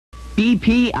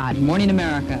BP on Morning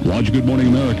America. Watch Good Morning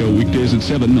America weekdays at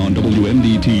 7 on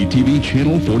WMDT TV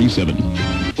Channel 47.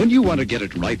 When you want to get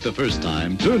it right the first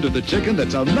time, turn to the chicken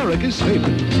that's America's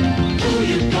favorite. Who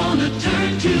you gonna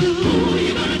turn to? Who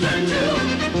you gonna turn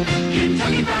to?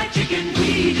 Kentucky Fried Chicken,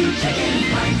 we do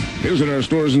chicken right. Visit our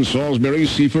stores in Salisbury,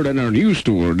 Seaford, and our new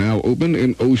store now open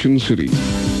in Ocean City.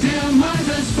 Del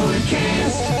Martha's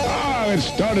forecast. It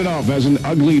started off as an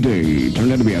ugly day.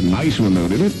 Turned out to be a nice one, though,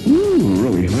 didn't it? Ooh,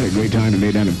 really. I had a great time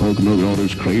today down in Pocono with all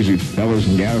those crazy fellas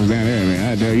and gals down there.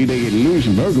 Man, I tell you, they get loose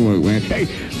in Pocono, man. Hey,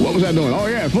 what was I doing? Oh,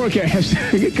 yeah, forecast.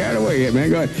 Get carried away yet, man.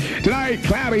 Go ahead. Tonight,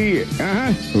 cloudy,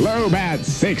 low about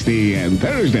 60. And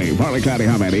Thursday, partly cloudy,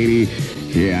 high about 80.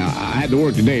 Yeah, I had to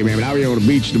work today, man, but I'll be on the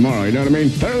beach tomorrow, you know what I mean?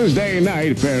 Thursday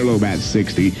night, fair low about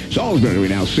 60. Salisbury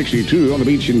now 62 on the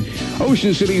beach in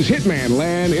Ocean City's Hitman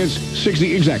land. It's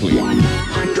 60 exactly.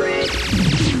 100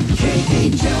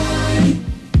 KHI.